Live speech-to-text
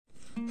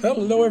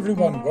Hello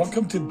everyone,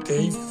 welcome to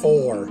day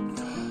 4.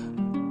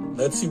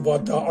 Let's see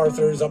what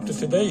Arthur is up to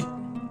today.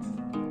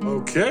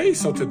 Okay,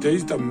 so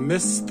today's the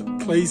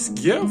misplaced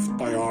gift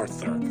by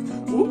Arthur.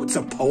 Ooh, it's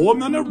a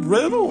poem and a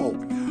riddle.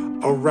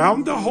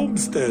 Around the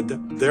homestead,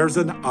 there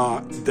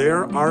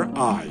are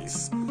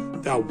eyes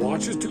that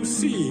watches to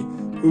see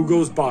who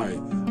goes by.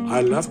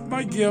 I left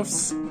my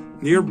gifts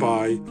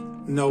nearby,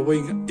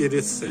 knowing it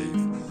is safe.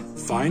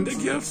 Find the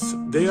gifts,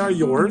 they are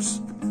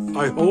yours.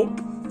 I hope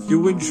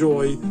you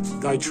enjoy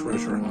thy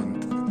treasure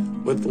hunt.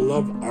 With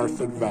love,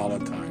 Arthur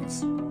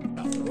Valentines.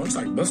 It looks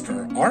like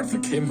Mr. Arthur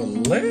came a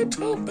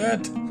little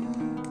bit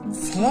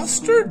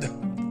flustered,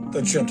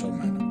 the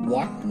gentleman.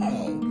 Wow.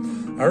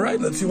 All right,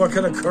 let's see what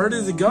kind of card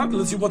is he got.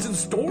 Let's see what's in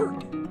store.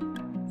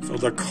 So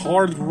the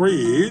card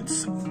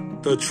reads,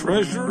 the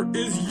treasure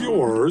is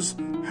yours.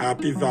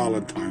 Happy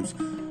Valentine's.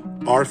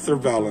 Arthur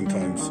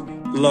Valentines.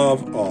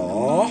 Love,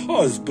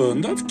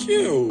 husband, that's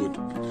cute.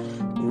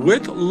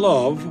 With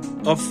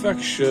love,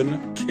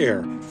 affection,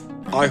 care.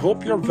 I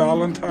hope your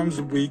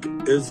Valentine's week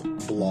is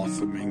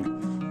blossoming.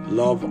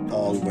 Love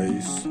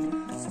always.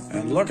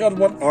 And look at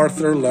what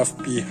Arthur left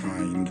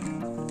behind.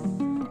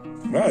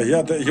 Well,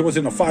 he was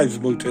in a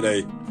 5s mood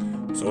today.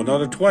 So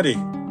another 20.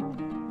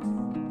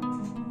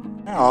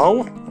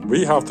 Now,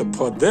 we have to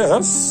put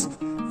this.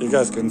 You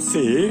guys can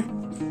see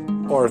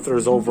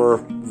Arthur's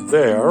over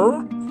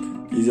there.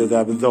 He's just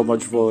having so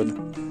much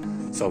fun.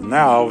 So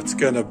now it's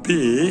going to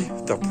be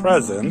the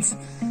presents.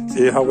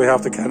 See how we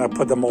have to kind of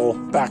put them all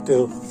back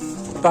to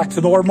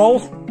normal?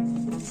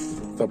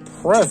 The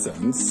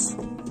presents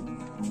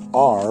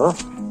are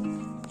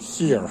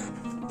here.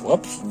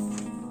 Whoops.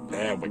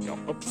 There we go.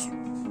 Whoops.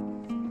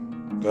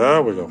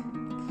 There we go.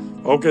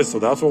 Okay, so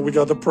that's what we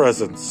got, the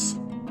presents.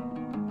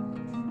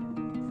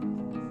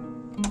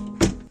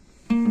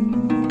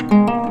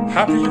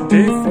 Happy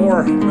day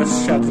 4,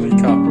 Miss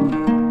Shatlika.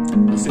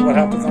 We'll see what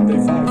happens on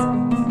day 5.